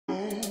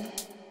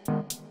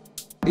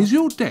Is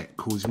your debt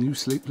causing you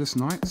sleepless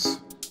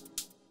nights?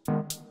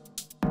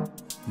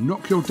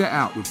 Knock your debt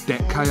out with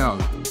Debt KO.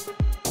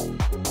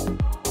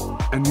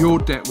 And your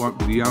debt won't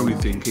be the only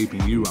thing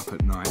keeping you up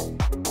at night.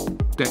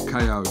 Debt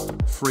KO,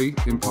 free,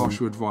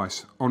 impartial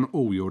advice on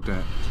all your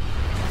debt.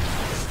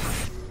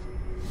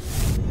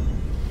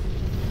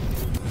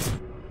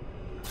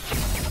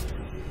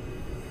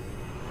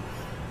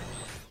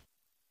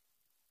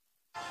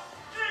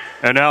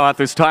 And now at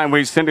this time,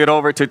 we send it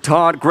over to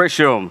Todd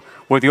Grisham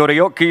with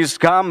Yuriorkis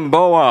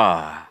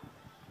Gamboa.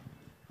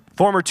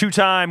 Former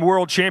two-time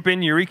world champion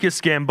Yuriorkis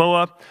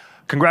Gamboa,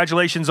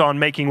 congratulations on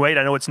making weight.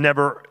 I know it's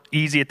never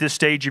easy at this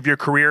stage of your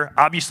career.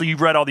 Obviously, you've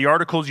read all the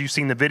articles, you've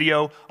seen the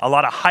video, a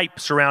lot of hype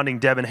surrounding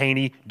Devin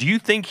Haney. Do you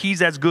think he's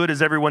as good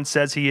as everyone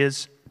says he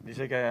is?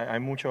 Dice que hay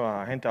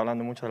mucha gente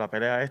hablando mucho de la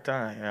pelea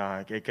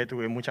esta, que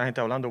tuve mucha gente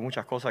hablando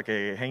muchas cosas,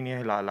 que Haney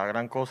es la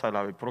gran cosa,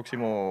 el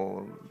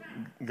próximo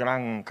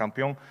gran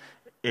campeón.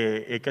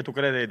 ¿Qué tú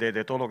crees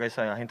de todo lo que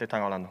esa gente está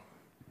hablando?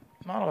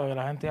 No, lo que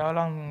la gente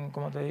habla,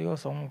 como te digo,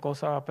 son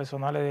cosas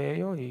personales de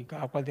ellos y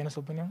cada cual tiene su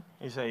opinión.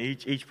 He said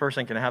each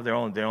person can have their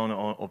own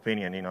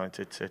opinion. You know,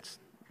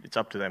 it's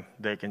up to them.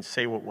 They can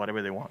say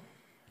whatever they want.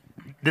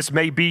 This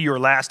may be your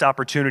last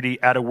opportunity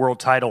at a world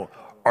title.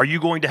 Are you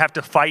going to have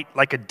to fight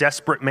like a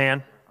desperate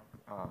man?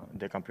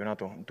 De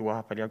campeonato, ¿tú vas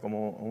a pelear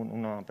como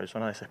una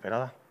persona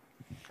desesperada?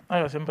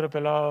 Yo siempre he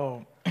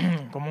peleado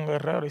como un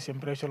guerrero y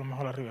siempre he hecho lo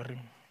mejor arriba del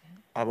ring.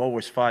 I've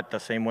always fought the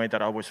same way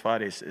that I always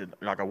fought, is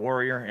like a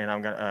warrior, and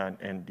I'm gonna,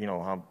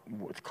 I'm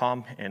with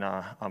calm, and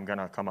I'm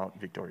gonna come out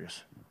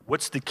victorious.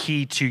 What's the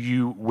key to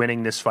you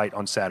winning this fight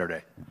on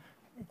Saturday?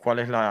 ¿Cuál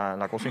es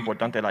la cosa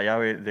importante, la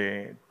llave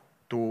de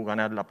tú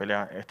ganar la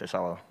pelea este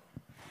sábado?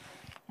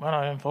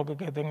 Bueno, el enfoque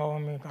que tengo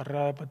en mi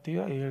carrera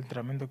deportiva y el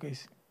entrenamiento que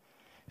hice.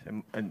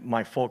 And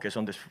my focus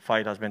on this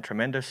fight has been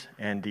tremendous,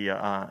 and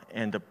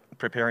the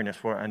preparing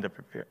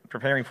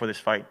for this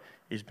fight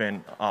has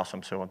been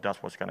awesome. So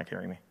that's what's gonna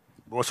carry me.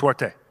 Buena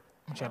suerte.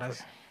 Muchas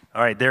gracias.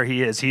 All right, there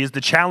he is. He is the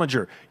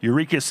challenger,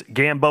 Yuriorkis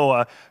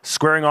Gamboa,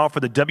 squaring off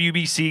for the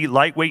WBC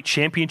Lightweight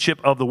Championship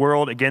of the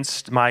World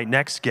against my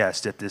next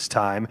guest at this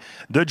time,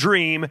 the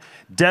Dream,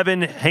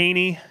 Devin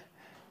Haney.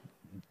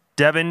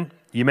 Devin,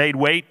 you made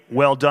weight.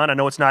 Well done. I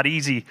know it's not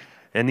easy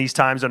in these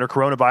times under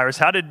coronavirus.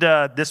 How did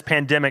this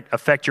pandemic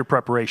affect your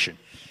preparation?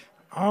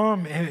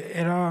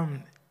 It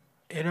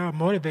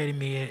motivated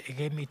me. It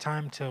gave me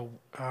time to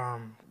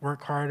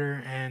work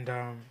harder and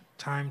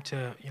time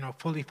to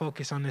fully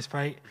focus on this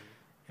fight.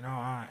 And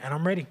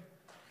I'm ready.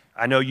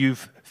 I know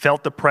you've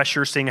felt the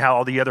pressure, seeing how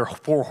all the other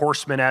four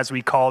horsemen, as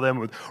we call them,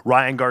 with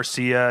Ryan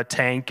Garcia,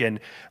 Tank, and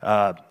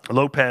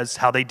Lopez,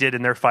 how they did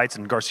in their fights,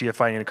 and Garcia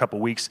fighting in a couple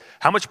weeks.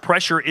 How much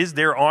pressure is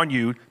there on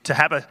you to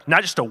have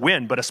not just a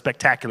win, but a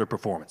spectacular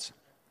performance?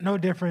 No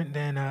different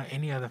than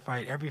any other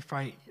fight. Every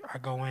fight I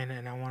go in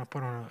and I want to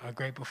put on a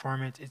great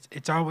performance.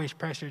 It's always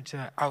pressure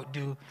to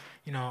outdo,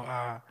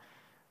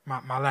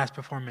 my last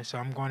performance. So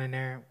I'm going in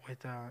there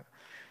with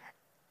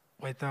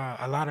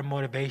a lot of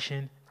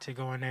motivation to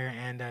go in there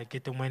and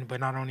get the win. But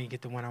not only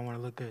get the win, I want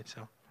to look good.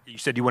 So you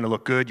said you want to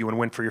look good, you want to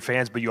win for your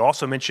fans, but you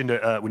also mentioned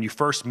when you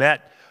first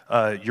met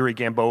Yuri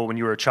Gamboa when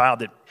you were a child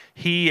that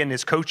he and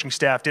his coaching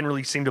staff didn't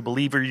really seem to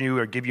believe in you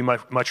or give you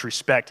much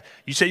respect.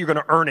 You say you're going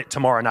to earn it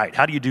tomorrow night.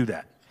 How do you do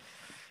that?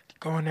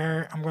 I'm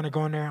going to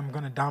go in there, I'm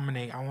going to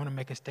dominate. I want to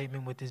make a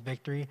statement with this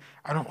victory.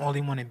 I don't only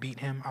want to beat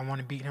him. I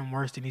want to beat him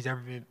worse than he's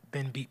ever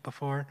been beat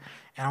before.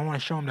 And I want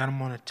to show him that I'm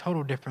on a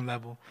total different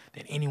level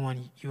than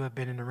anyone you have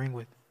been in the ring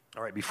with.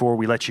 All right, before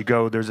we let you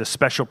go, there's a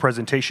special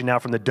presentation now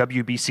from the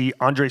WBC.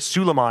 Andre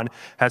Suleiman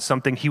has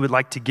something he would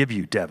like to give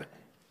you, Devin.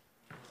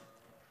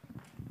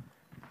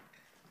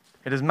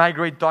 It is my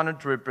great honor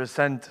to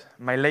represent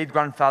my late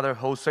grandfather,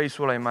 Jose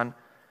Suleiman,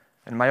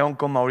 and my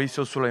uncle,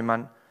 Mauricio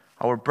Suleiman,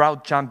 our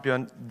proud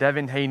champion,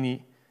 Devin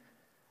Haney,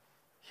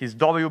 his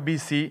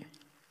WBC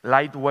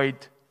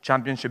lightweight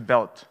championship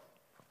belt.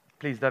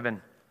 Please,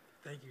 Devin.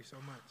 Thank you so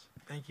much.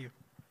 Thank you.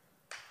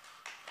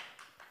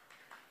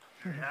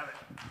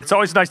 It's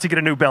always nice to get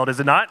a new belt, is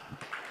it not?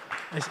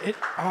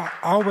 I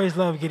always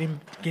love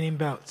getting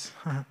belts.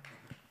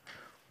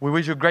 We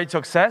wish you great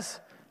success,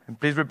 and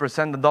please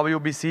represent the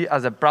WBC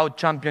as a proud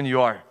champion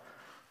you are.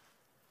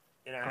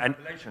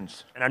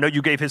 Congratulations. And I know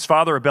you gave his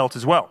father a belt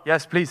as well.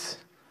 Yes, please.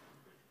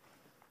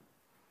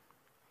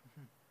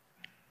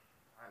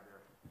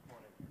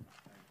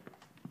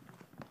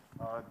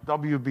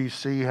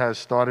 WBC has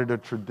started a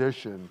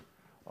tradition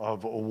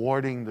of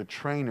awarding the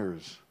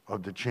trainers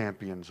of the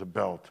champions a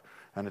belt.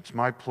 And it's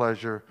my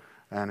pleasure,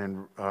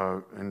 and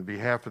in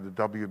behalf of the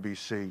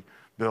WBC,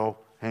 Bill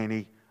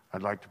Haney,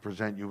 I'd like to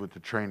present you with the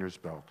trainer's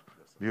belt.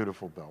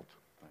 Beautiful belt.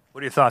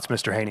 What are your thoughts,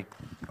 Mr. Haney?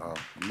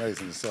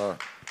 Amazing. It's,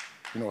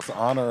 it's an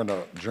honor and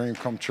a dream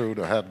come true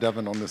to have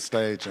Devin on this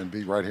stage and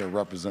be right here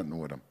representing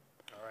with him.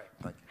 All right.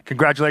 Thank you.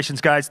 Congratulations,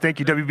 guys. Thank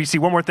you, WBC.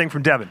 One more thing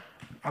from Devin.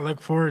 I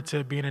look forward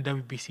to being a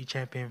WBC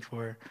champion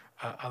for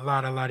a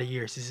lot of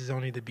years. This is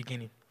only the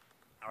beginning.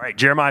 All right,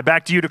 Jeremiah,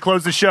 back to you to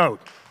close the show.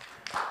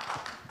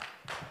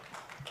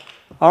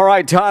 All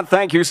right, Todd,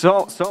 thank you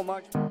so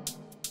much.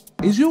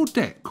 Is your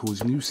debt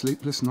causing you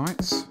sleepless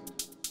nights?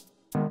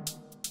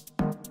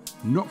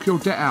 Knock your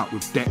debt out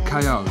with Debt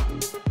KO.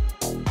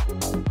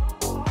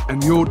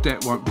 And your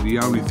debt won't be the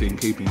only thing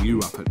keeping you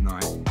up at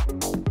night.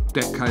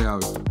 Debt KO,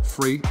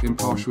 free,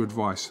 impartial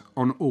advice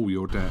on all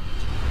your debt.